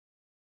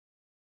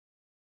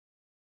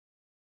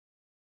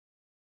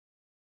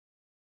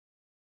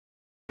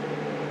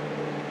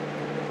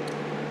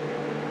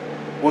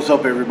What's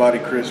up, everybody?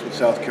 Chris with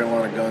South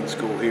Carolina Gun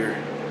School here.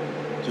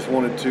 Just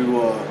wanted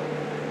to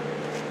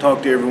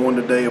talk to everyone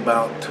today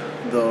about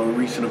the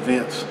recent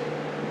events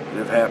that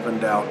have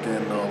happened out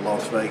in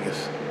Las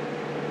Vegas.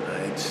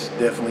 It's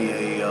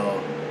definitely a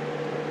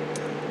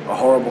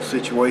horrible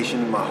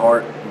situation. My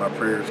heart and my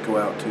prayers go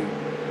out to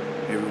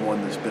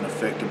everyone that's been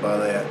affected by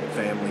that,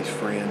 families,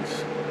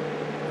 friends.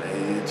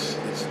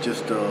 It's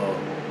just a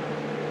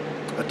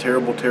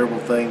terrible, terrible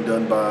thing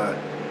done by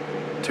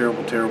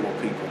terrible, terrible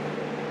people.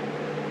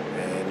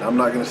 And I'm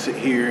not going to sit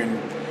here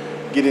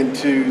and get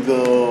into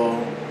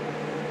the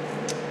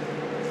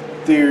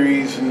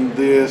theories and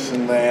this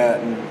and that.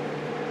 And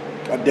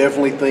I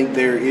definitely think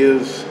there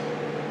is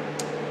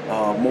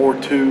more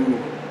to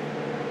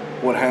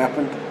what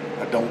happened.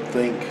 I don't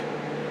think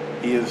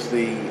he is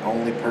the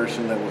only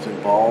person that was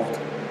involved.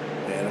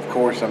 And of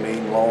course, I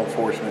mean, law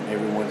enforcement,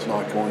 everyone's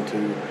not going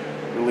to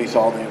release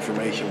all the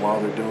information while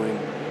they're doing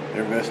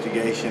their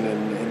investigation.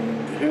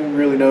 And who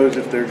really knows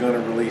if they're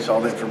going to release all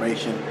the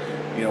information,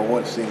 you know,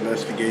 once the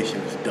investigation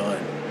is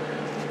done.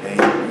 And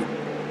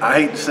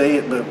I hate to say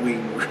it, but we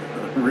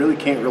really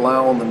can't rely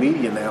on the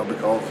media now,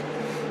 because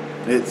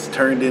it's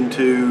turned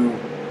into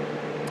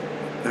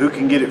who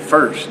can get it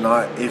first,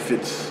 not if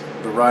it's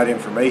the right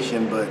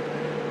information, but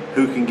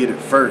who can get it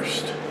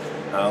first.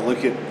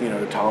 Look at, you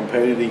know, Tom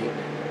Petty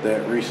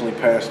that recently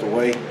passed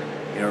away.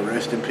 You know,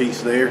 rest in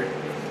peace there.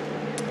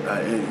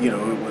 You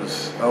know, it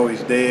was, oh,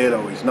 he's dead,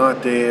 oh, he's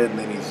not dead, and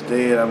then he's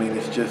dead. I mean,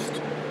 it's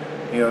just,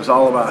 you know, it's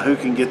all about who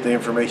can get the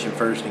information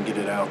first and get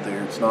it out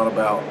there. It's not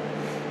about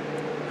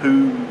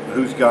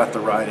who's got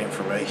the right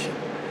information.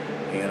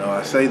 You know,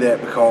 I say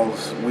that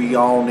because we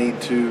all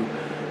need to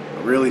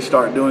really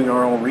start doing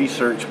our own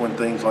research when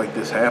things like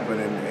this happen,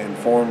 and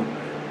form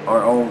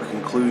our own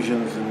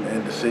conclusions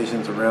and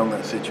decisions around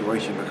that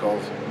situation,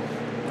 because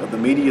the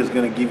media is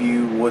going to give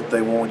you what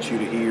they want you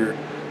to hear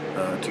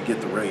to get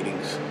the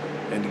ratings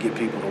and to get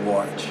people to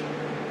watch.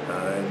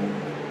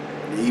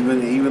 And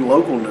even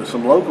local news,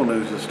 some local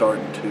news is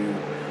starting to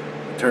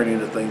turn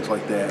into things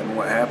like that. And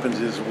what happens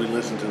is we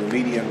listen to the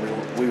media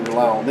and we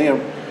rely on them,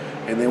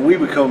 and then we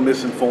become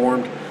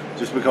misinformed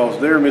just because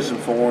they're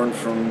misinformed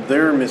from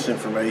their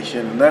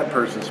misinformation and that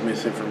person's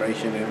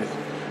misinformation. And it's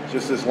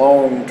just this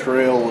long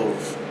trail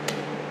of,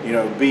 you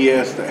know,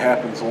 BS that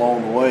happens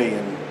along the way.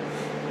 And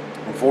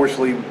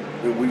unfortunately,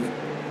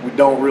 we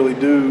don't really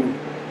do,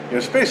 you know,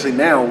 especially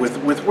now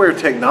with where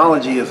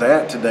technology is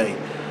at today.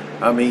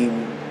 I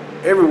mean,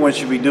 everyone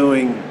should be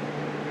doing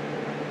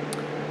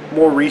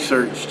more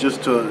research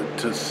just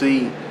to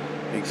see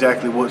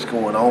exactly what's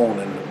going on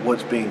and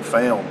what's being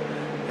found,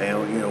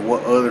 and, you know,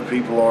 what other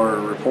people are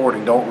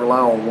reporting. Don't rely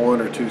on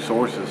one or two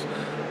sources.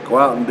 Go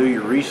out and do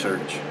your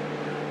research.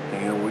 You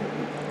know,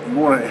 you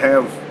want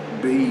to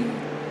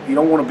you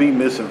don't want to be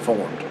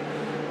misinformed.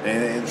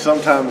 And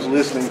sometimes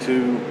listening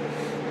to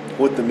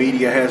what the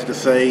media has to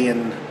say,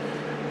 and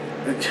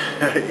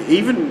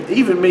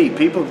even me,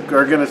 people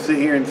are going to sit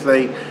here and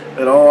say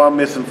that, oh, I'm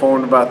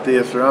misinformed about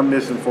this, or I'm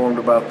misinformed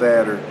about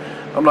that, or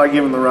I'm not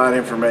giving the right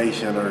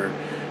information, or,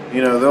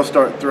 you know, they'll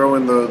start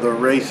throwing the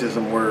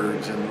racism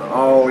words, and,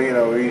 oh, you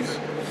know, he's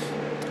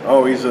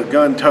a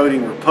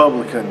gun-toting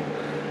Republican.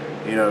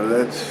 You know,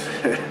 that's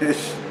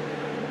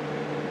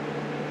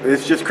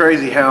it's just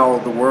crazy how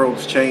the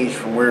world's changed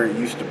from where it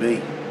used to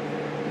be.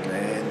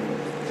 And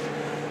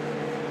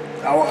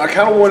I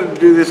kind of wanted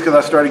to do this because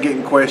I started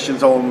getting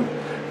questions on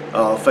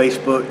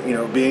Facebook. You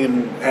know,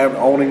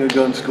 owning a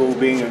gun school,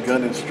 being a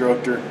gun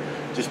instructor,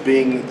 just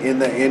being in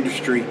that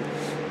industry.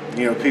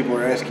 You know, people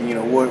are asking, you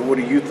know, what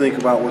do you think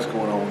about what's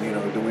going on? You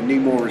know, do we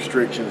need more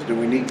restrictions? Do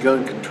we need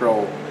gun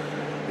control?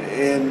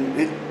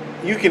 And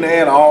you can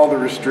add all the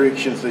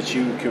restrictions that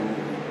you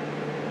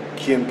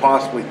can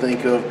possibly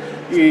think of.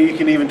 You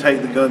can even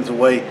take the guns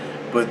away,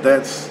 but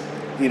that's,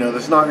 you know,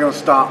 that's not going to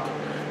stop,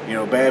 you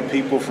know, bad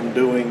people from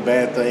doing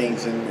bad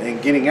things and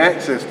getting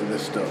access to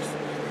this stuff.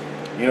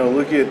 You know,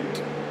 look at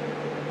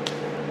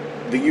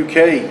the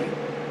UK.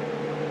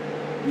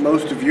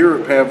 Most of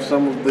Europe have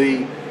some of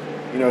the,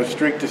 you know,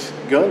 strictest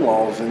gun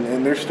laws,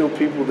 and there's still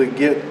people that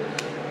get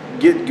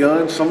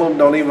guns. Some of them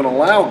don't even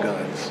allow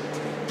guns,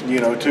 you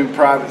know, to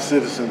private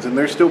citizens, and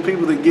there's still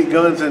people that get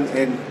guns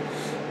and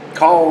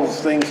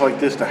cause things like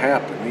this to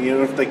happen. You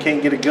know, if they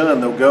can't get a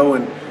gun, they'll go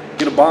and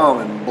get a bomb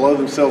and blow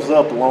themselves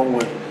up along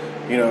with,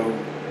 you know,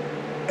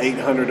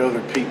 800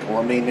 other people.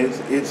 I mean,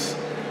 it's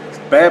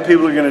bad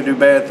people are going to do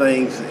bad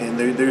things, and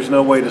there's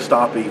no way to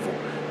stop evil.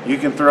 You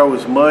can throw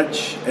as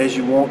much as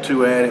you want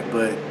to at it,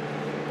 but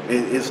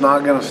it's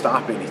not going to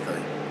stop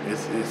anything.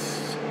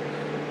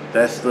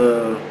 That's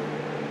the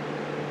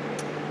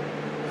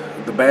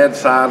bad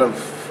side of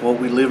what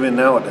we live in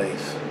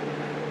nowadays.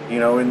 You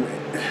know, and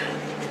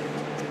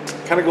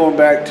kind of going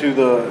back to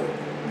the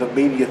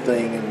media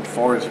thing, and as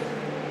far as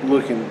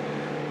looking,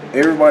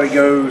 everybody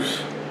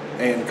goes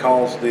and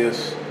calls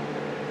this,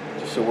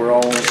 just so we're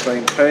all on the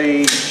same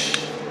page,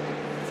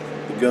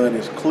 the gun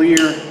is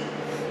clear,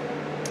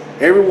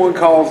 everyone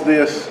calls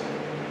this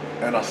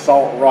an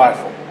assault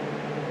rifle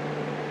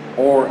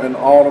or an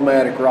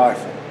automatic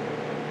rifle.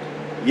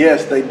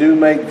 Yes, they do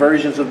make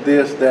versions of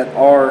this that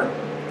are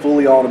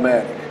fully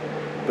automatic,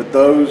 but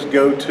those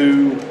go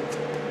to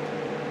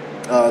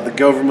the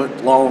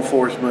government, law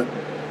enforcement,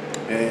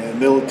 and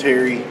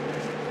military,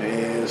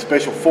 and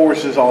special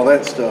forces, all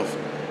that stuff.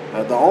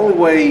 The only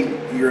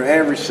way your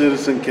average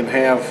citizen can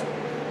have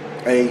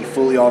a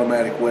fully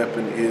automatic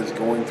weapon is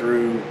going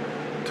through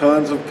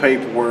tons of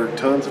paperwork,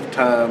 tons of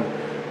time,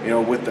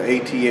 with the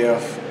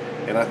ATF.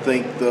 And I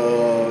think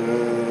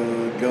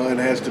the gun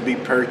has to be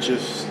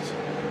purchased,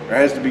 or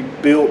has to be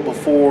built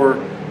before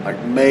like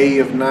May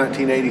of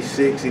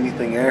 1986.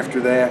 Anything after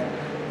that,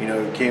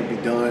 it can't be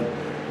done.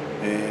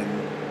 And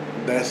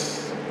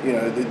that's,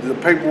 the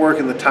paperwork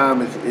and the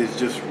time is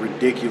just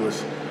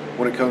ridiculous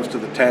when it comes to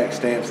the tax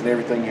stamps and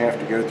everything you have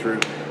to go through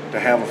to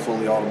have a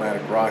fully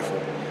automatic rifle.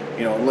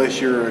 Unless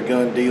you're a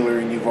gun dealer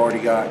and you've already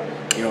got,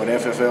 an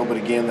FFL, but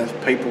again, that's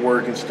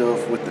paperwork and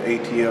stuff with the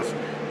ATF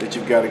that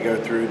you've got to go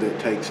through that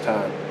takes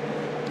time.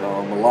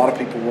 A lot of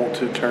people want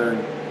to turn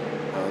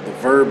the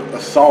verb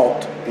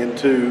assault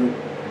into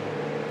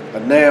a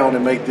noun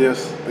and make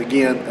this,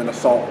 again, an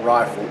assault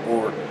rifle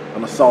or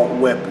an assault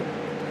weapon.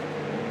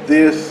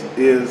 This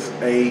is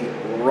a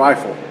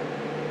rifle.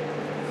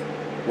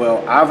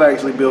 Well, I've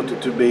actually built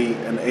it to be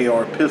an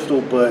AR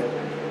pistol, but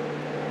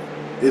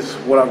it's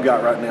what I've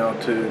got right now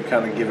to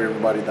kind of give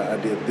everybody the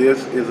idea.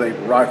 This is a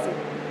rifle,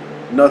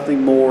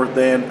 nothing more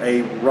than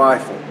a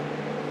rifle.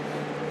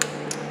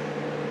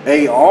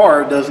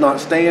 AR does not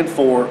stand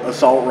for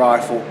assault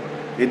rifle.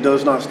 It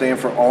does not stand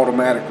for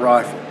automatic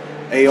rifle.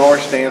 AR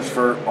stands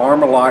for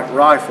Armalite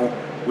Rifle,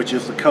 which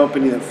is the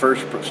company that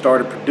first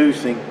started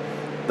producing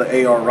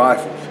the AR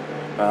rifles.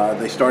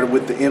 They started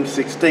with the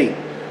M16.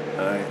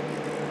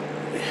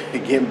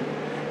 Again,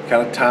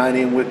 kind of tying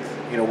in with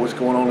what's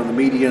going on in the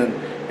media and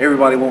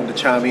everybody wanting to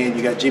chime in.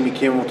 You got Jimmy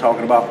Kimmel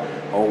talking about,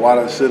 oh, why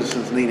do the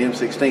citizens need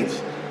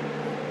M16s?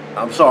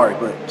 I'm sorry,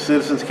 but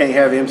citizens can't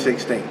have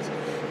M16s.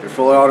 They're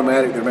fully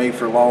automatic. They're made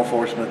for law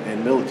enforcement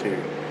and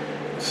military.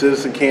 A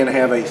citizen can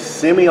have a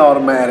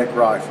semi-automatic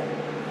rifle.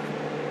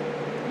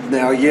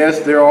 Now,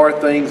 yes, there are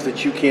things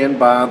that you can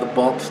buy, the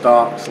bump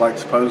stocks, like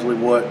supposedly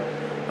what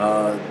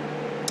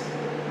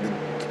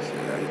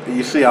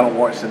you see. I don't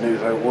watch the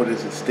news. What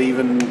is it,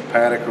 Stephen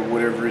Paddock or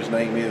whatever his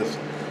name is?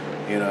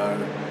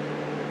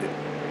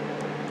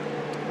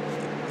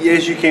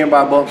 Yes, you can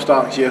buy bump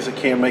stocks. Yes, it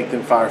can make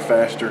them fire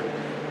faster.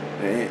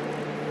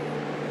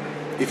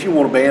 If you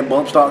want to ban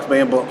bump stocks,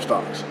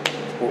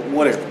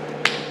 whatever.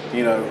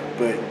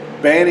 But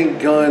banning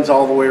guns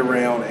all the way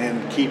around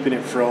and keeping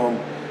it from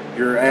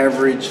your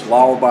average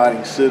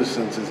law-abiding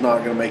citizens is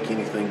not going to make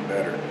anything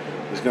better.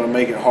 It's going to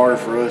make it harder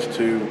for us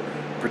to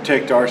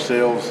protect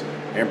ourselves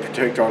and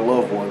protect our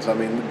loved ones. I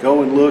mean,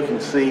 go and look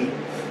and see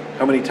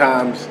how many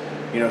times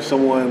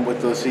someone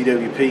with the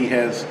CWP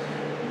has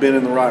been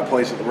in the right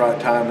place at the right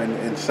time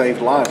and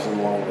saved lives in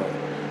the long run.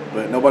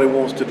 But nobody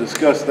wants to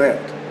discuss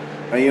that.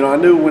 And, I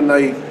knew when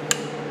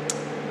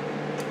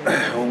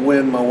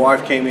my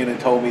wife came in and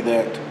told me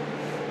that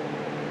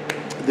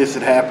this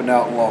had happened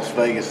out in Las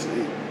Vegas,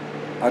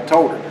 I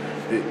told her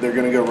they're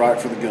going to go right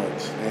for the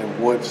guns. And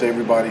what's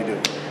everybody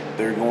doing?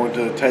 They're going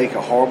to take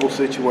a horrible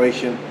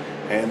situation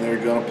and they're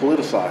going to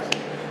politicize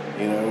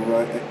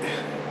it.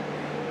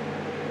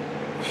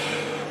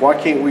 Why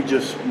can't we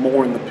just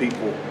mourn the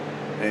people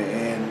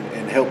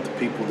and help the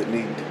people that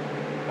need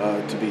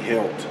to be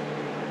helped?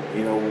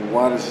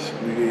 Why does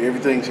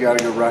everything's got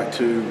to go right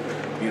to,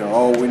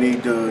 oh, we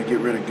need to get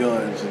rid of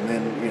guns, and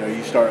then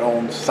you start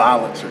on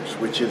silencers,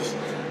 which is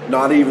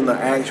not even the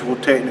actual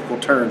technical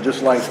term.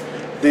 Just like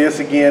this,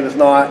 again, is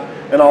not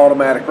an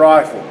automatic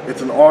rifle.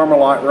 It's an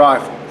Armalite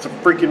rifle. It's a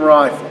freaking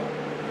rifle.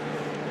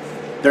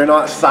 They're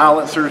not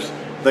silencers.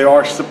 They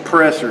are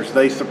suppressors.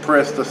 They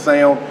suppress the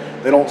sound.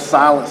 They don't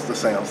silence the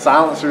sound.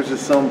 Silencers is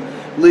some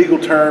legal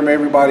term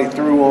everybody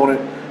threw on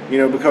it,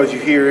 because you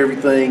hear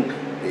everything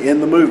in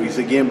the movies.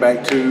 Again,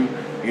 back to,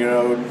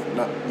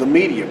 the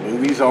media.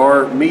 Movies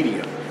are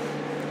media.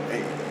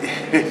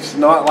 It's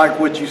not like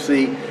what you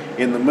see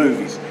in the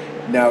movies.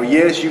 Now,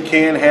 yes, you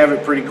can have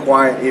it pretty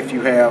quiet if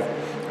you have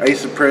a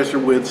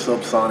suppressor with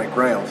subsonic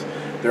rounds.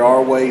 There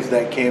are ways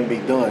that can be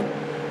done,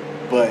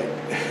 but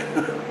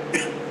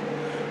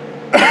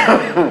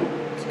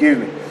excuse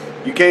me,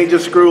 you can't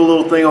just screw a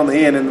little thing on the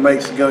end and it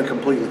makes the gun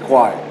completely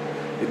quiet.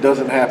 It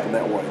doesn't happen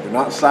that way. They're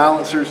not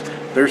silencers,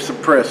 they're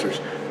suppressors.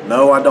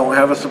 No, I don't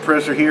have a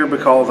suppressor here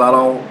because I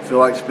don't feel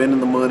like spending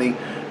the money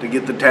to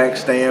get the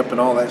tax stamp and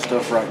all that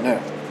stuff right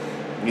now.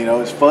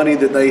 It's funny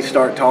that they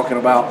start talking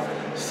about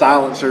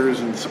silencers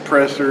and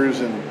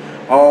suppressors, and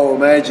oh,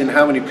 imagine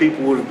how many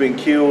people would have been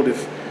killed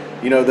if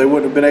they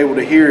wouldn't have been able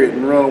to hear it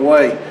and run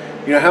away.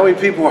 How many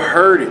people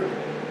heard it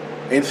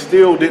and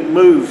still didn't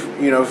move?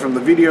 From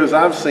the videos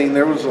I've seen,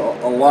 there was a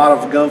lot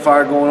of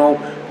gunfire going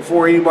on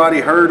before anybody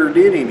heard or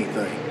did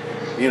anything.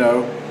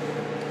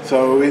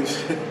 So it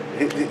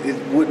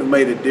wouldn't have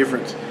made a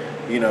difference,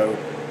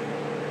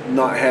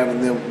 not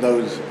having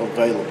those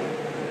available.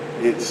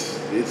 It's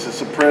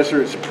a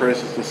suppressor. It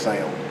suppresses the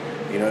sound.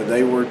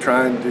 They were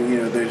trying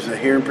to, there's a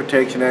Hearing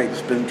Protection Act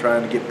that's been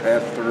trying to get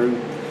passed through.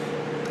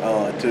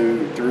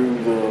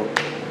 through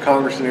the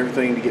Congress and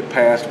everything to get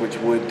passed, which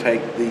would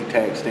take the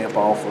tax stamp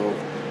off of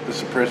the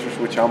suppressors,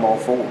 which I'm all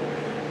for.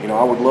 You know,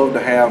 I would love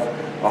to have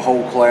a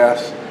whole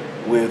class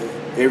with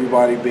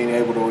everybody being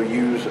able to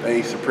use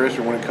a suppressor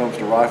when it comes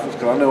to rifles,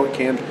 because I know it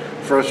can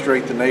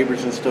frustrate the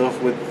neighbors and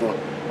stuff with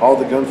all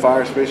the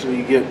gunfire, especially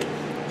you get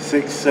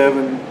 6,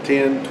 7,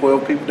 10,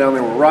 12 people down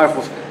there with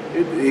rifles.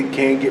 It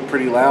can get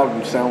pretty loud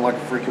and sound like a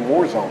freaking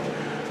war zone.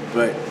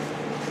 But,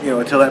 you know,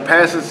 until that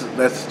passes,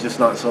 that's just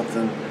not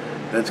something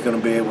that's going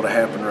to be able to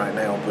happen right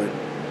now. But,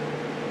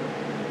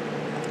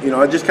 you know,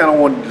 I just kind of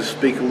wanted to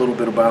speak a little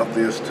bit about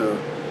this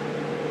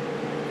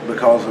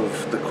because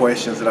of the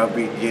questions that I've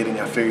been getting.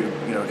 I figured,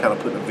 you know, kind of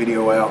putting a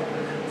video out.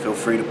 Feel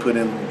free to put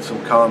in some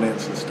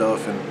comments and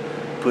stuff and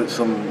put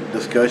some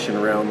discussion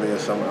around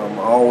this. I'm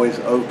always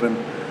open,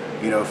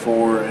 you know,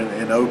 for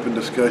an open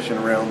discussion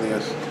around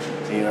this,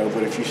 you know.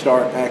 But if you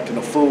start acting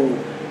a fool,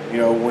 you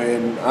know,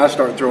 when I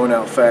start throwing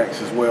out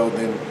facts as well,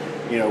 then,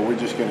 you know, we're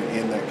just going to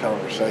end that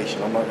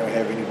conversation. I'm not going to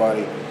have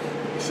anybody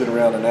sit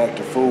around and act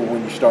a fool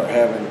when you start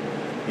having,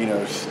 you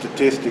know,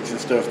 statistics and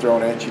stuff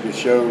thrown at you to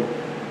show,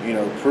 you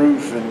know,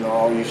 proof, and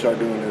all you start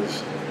doing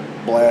is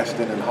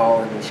blasting and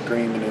hollering and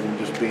screaming and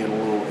just being a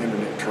little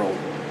internet troll.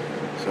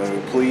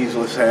 So please,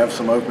 let's have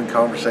some open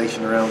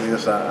conversation around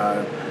this.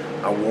 I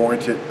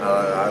warrant it.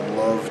 I'd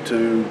love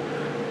to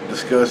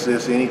discuss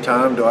this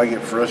anytime. Do I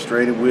get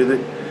frustrated with it?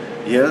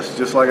 Yes,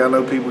 just like I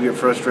know people get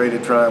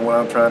frustrated when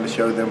I'm trying to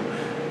show them,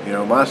 you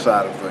know, my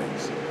side of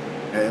things.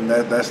 And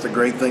that's the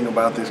great thing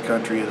about this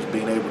country, is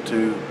being able to,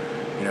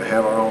 you know,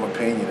 have our own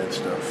opinion and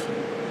stuff.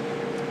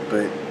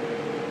 But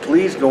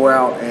please go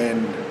out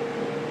and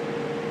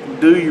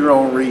do your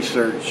own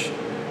research.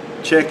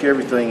 Check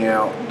everything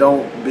out.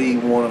 Don't be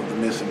one of the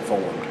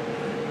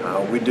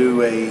misinformed. We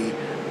do a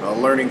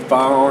learning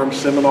firearms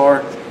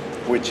seminar,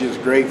 which is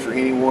great for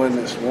anyone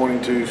that's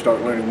wanting to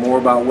start learning more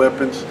about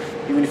weapons.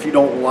 Even if you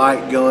don't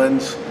like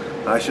guns,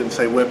 I shouldn't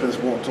say weapons,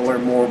 want to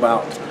learn more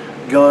about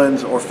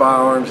guns or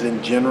firearms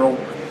in general,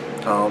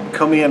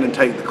 come in and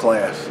take the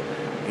class.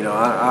 You know,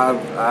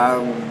 I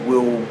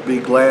will be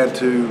glad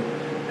to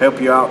help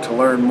you out to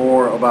learn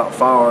more about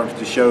firearms,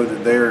 to show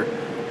that they're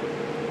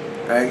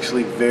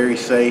actually very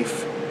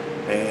safe,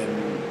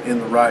 and in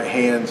the right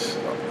hands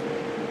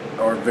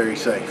are very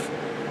safe.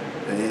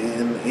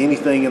 And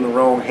anything in the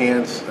wrong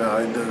hands,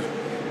 the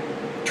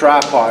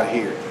tripod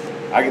here,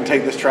 I can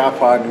take this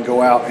tripod and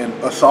go out and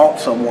assault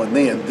someone.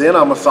 Then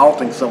I'm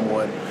assaulting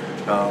someone.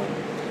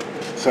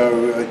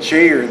 So a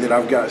chair that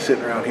I've got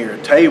sitting around here,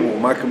 a table,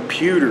 my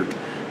computer,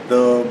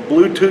 the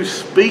Bluetooth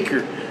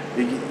speaker,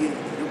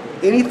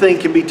 anything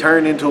can be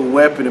turned into a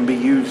weapon and be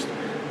used,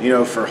 you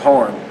know, for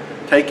harm.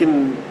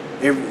 Taking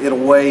it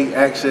away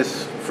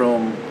access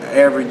from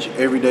average,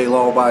 everyday,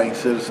 law-abiding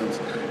citizens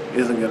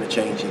isn't going to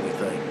change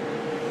anything.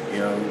 You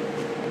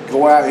know,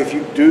 go out, if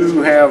you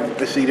do have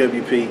a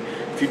CWP,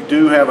 if you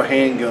do have a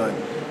handgun,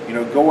 you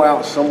know, go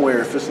out somewhere.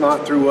 If it's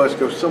not through us,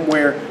 go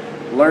somewhere,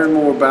 learn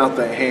more about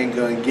that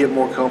handgun, get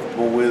more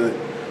comfortable with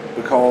it,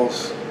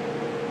 because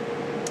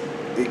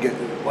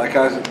like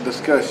I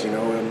discussed, you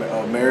know,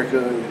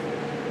 America,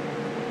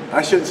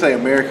 I shouldn't say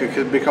America,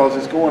 because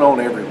it's going on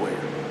everywhere.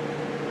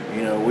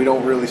 You know, we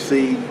don't really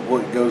see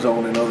what goes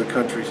on in other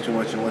countries too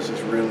much unless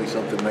it's really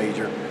something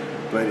major.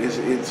 But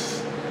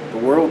the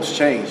world's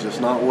changed. It's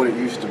not what it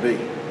used to be.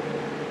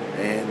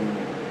 And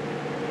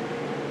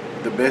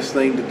the best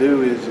thing to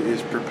do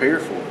is prepare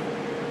for it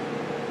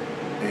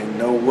and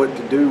know what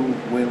to do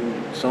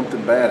when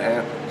something bad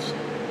happens.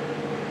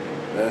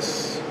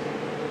 That's,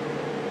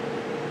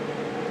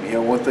 you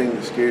know, one thing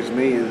that scares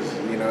me is,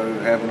 you know,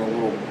 having a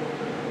little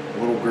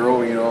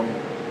girl. You know,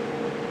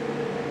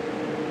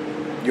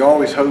 you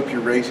always hope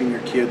you're raising your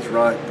kids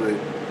right, but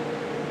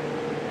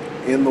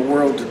in the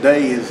world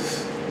today,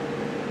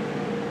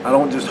 I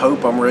don't just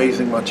hope I'm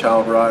raising my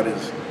child right,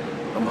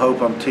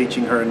 I'm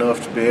teaching her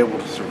enough to be able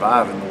to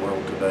survive in the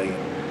world today,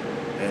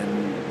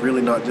 and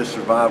really not just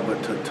survive,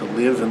 but to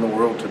live in the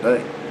world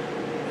today.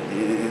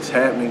 It's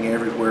happening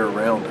everywhere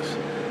around us.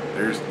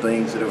 There's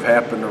things that have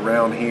happened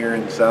around here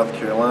in South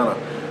Carolina.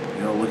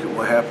 You know, look at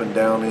what happened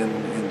down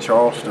in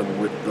Charleston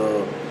with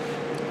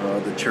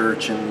the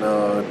church, and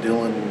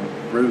Dylan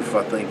Roof,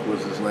 I think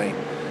was his name.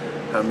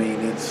 I mean,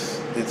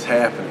 it's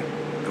happening.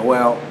 Go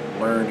out,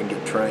 learn, and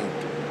get trained.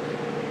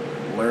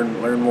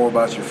 Learn more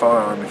about your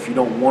firearm. If you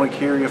don't want to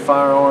carry a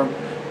firearm,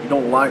 you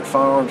don't like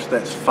firearms,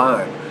 that's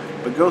fine.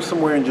 But go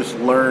somewhere and just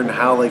learn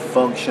how they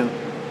function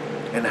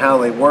and how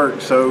they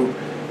work. So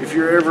if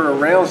you're ever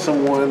around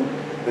someone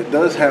that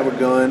does have a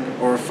gun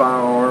or a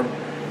firearm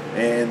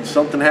and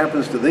something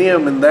happens to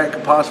them and that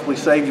could possibly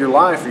save your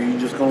life, are you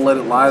just going to let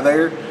it lie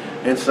there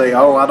and say,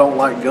 oh, I don't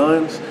like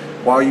guns,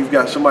 while you've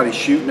got somebody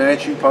shooting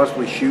at you,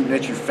 possibly shooting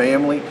at your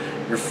family,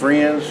 your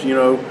friends, you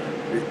know,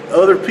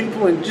 other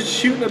people, and just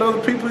shooting at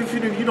other people if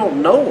you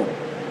don't know them?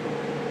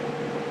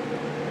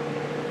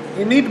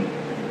 You need to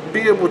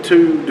be able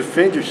to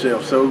defend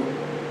yourself. So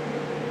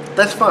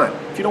that's fine.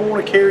 If you don't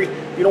want to carry,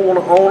 you don't want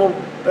to own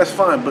them, that's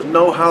fine. But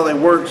know how they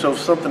work, so if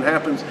something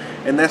happens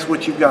and that's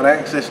what you've got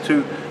access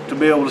to to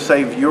be able to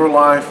save your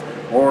life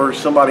or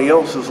somebody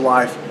else's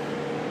life,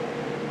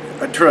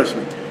 trust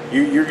me,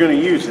 you're going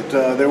to use it.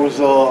 There was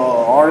an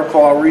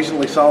article I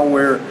recently saw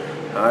where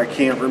I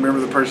can't remember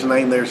the person's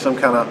name. There's some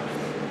kind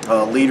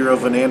of leader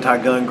of an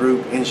anti-gun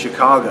group in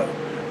Chicago.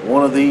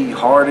 One of the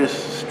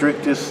hardest,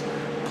 strictest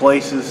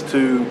places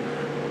to,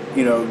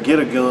 get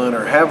a gun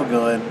or have a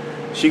gun.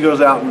 She goes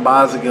out and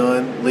buys a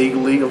gun,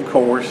 legally, of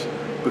course,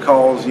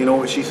 because, you know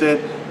what she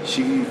said?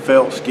 She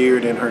felt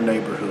scared in her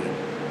neighborhood.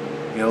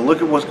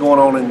 Look at what's going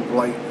on in,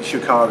 like,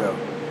 Chicago.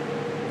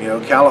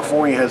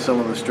 California has some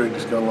of the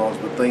strictest gun laws,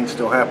 but things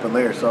still happen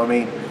there. So, I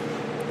mean,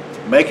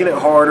 making it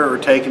harder or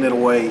taking it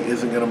away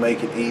isn't going to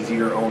make it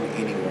easier on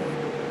anyone.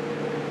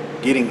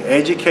 Getting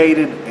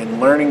educated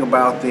and learning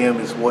about them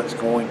is what's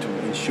going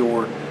to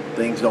ensure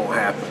things don't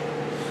happen.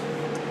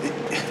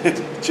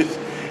 Just,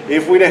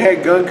 if we'd have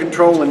had gun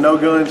control and no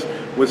guns,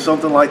 would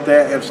something like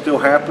that have still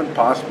happened?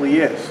 Possibly,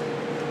 yes.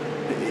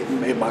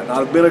 It might not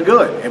have been a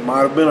gun. It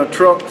might have been a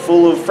truck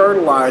full of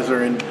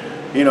fertilizer and,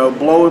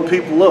 blowing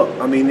people up.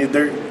 I mean,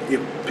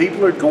 if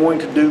people are going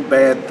to do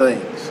bad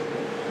things,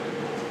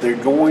 they're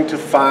going to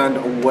find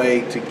a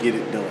way to get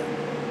it done.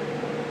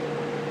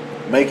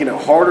 Making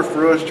it harder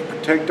for us to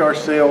protect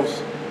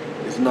ourselves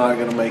is not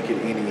going to make it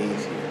any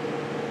easier.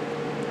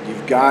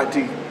 You've got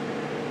to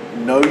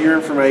know your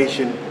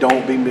information.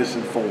 Don't be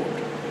misinformed.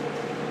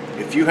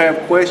 If you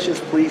have questions,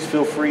 please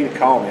feel free to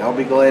call me. I'll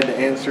be glad to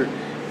answer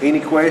any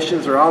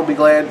questions, or I'll be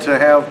glad to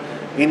have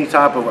any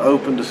type of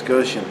open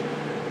discussion.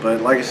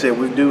 But like I said,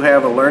 we do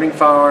have a learning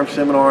firearms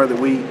seminar that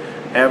we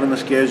have in the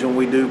schedule, and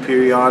we do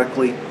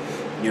periodically.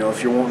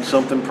 If you're wanting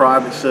something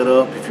private set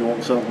up, if you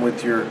want something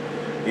with your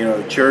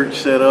church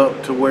set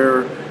up to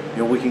where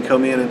we can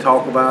come in and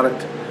talk about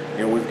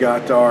it. We've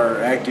got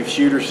our active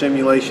shooter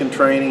simulation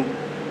training.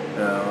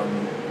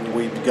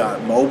 We've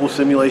got mobile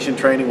simulation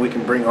training. We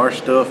can bring our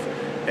stuff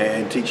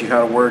and teach you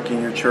how to work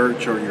in your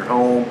church or your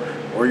home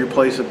or your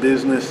place of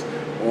business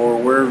or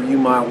wherever you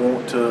might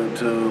want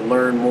to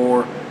learn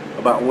more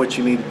about what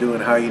you need to do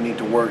and how you need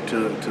to work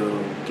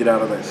to get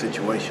out of that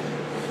situation.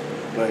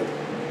 But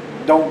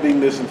don't be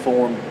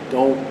misinformed.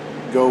 Don't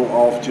go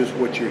off just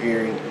what you're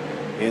hearing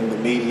in the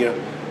media.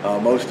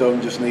 Most of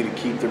them just need to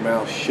keep their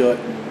mouths shut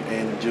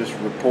and just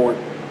report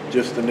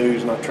just the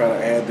news, not try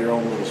to add their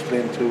own little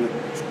spin to it.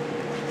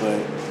 But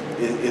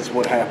it's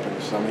what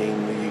happens. I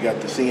mean, you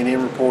got the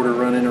CNN reporter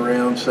running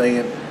around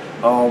saying,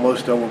 oh,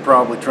 most of them were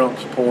probably Trump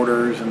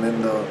supporters, and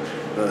then the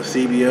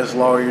CBS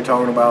lawyer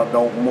talking about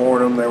don't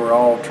mourn them, they were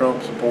all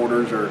Trump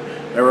supporters or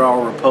they were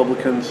all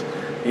Republicans.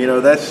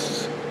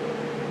 That's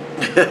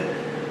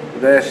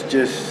that's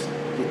just,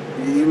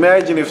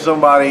 imagine if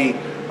somebody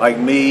like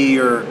me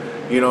or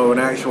an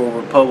actual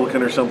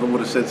Republican or something would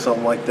have said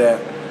something like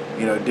that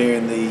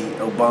during the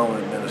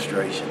Obama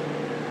administration.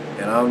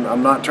 And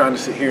I'm not trying to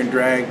sit here and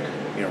drag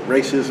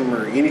racism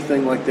or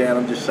anything like that.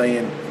 I'm just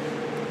saying,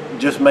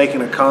 just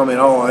making a comment,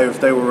 oh, if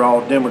they were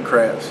all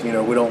Democrats, we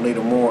don't need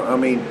them more. I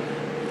mean,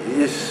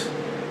 it's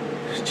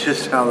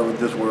just how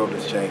this world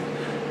has changed.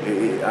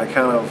 I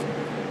kind of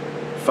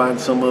find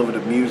some of it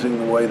amusing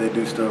the way they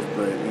do stuff,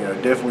 but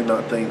definitely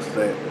not things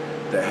that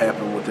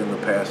happen within the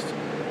past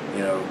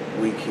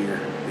week here.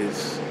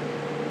 It's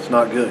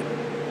not good.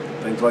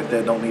 Things like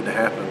that don't need to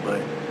happen,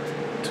 but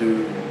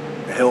to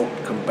help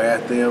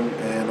combat them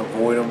and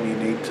avoid them, you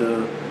need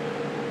to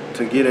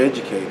get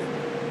educated,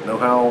 know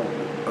how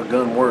a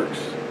gun works,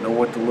 know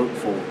what to look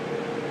for,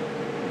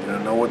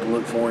 know what to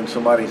look for in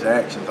somebody's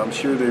actions. I'm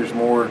sure there's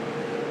more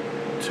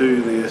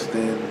to this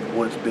than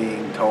what's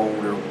being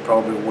told, or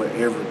probably will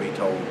ever be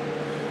told.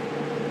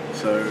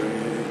 So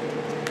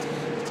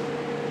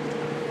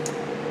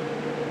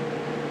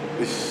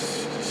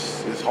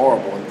it's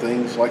horrible, and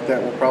things like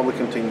that will probably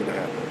continue to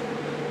happen.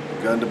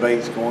 The gun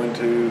debate's going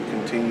to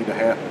continue to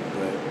happen,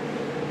 but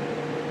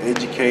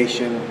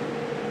education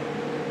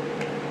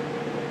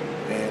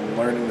and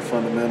learning the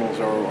fundamentals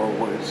are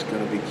what's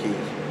going to be key.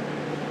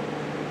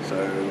 So,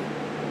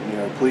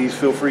 please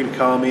feel free to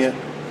comment.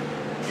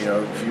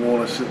 If you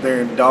want to sit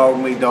there and dog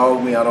me,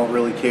 I don't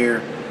really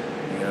care.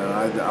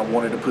 I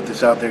wanted to put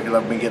this out there because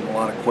I've been getting a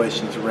lot of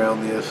questions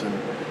around this, and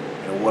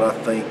what I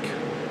think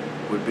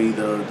would be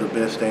the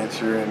best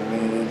answer, and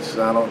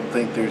I don't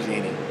think there's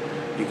any.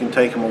 You can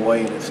take them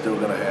away and it's still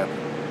going to happen.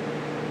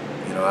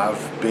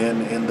 I've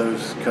been in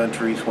those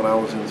countries when I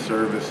was in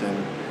service,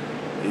 and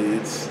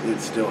it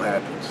still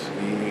happens.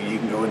 You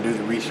can go and do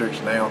the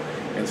research now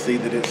and see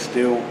that it's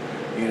still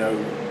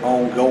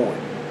ongoing.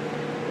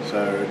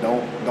 So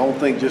don't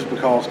think just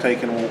because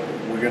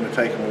we're going to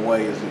take them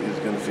away is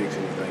going to fix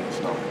anything.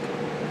 It's not.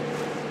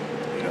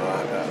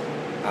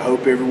 I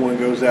hope everyone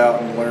goes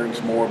out and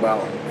learns more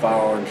about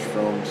firearms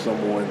from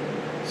someone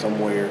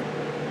somewhere.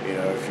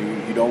 If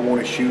you don't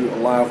want to shoot a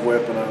live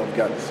weapon, I've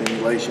got the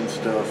simulation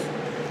stuff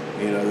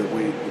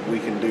that we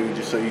can do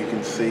just so you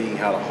can see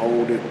how to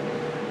hold it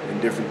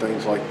and different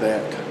things like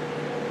that.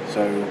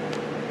 So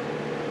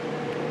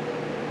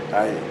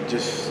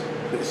it's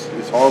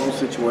a horrible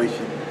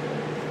situation,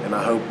 and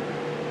I hope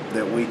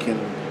that we can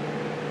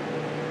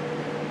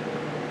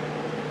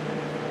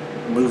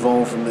move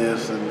on from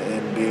this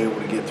and be able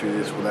to get through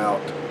this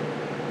without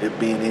it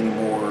being any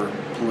more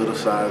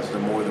politicized or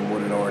more than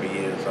what it already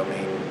is. I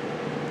mean,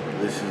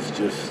 this is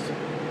just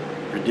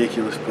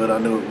ridiculous, but I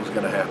knew it was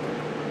going to happen.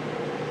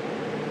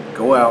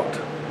 Go out,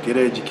 get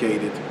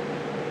educated,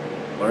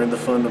 learn the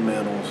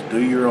fundamentals,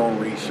 do your own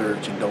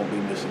research, and don't be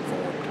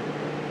misinformed.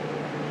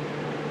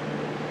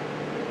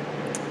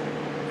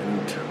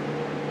 And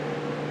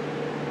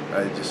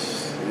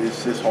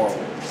it's just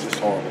horrible. It's just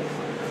horrible.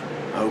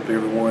 I hope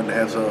everyone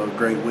has a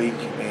great week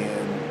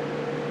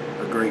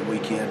and a great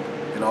weekend.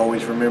 And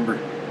always remember,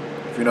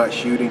 if you're not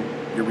shooting,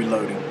 you're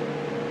reloading.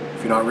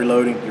 If you're not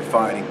reloading, you're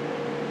fighting.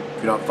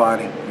 If you're not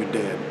fighting, you're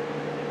dead.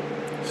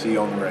 See you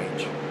on the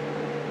range.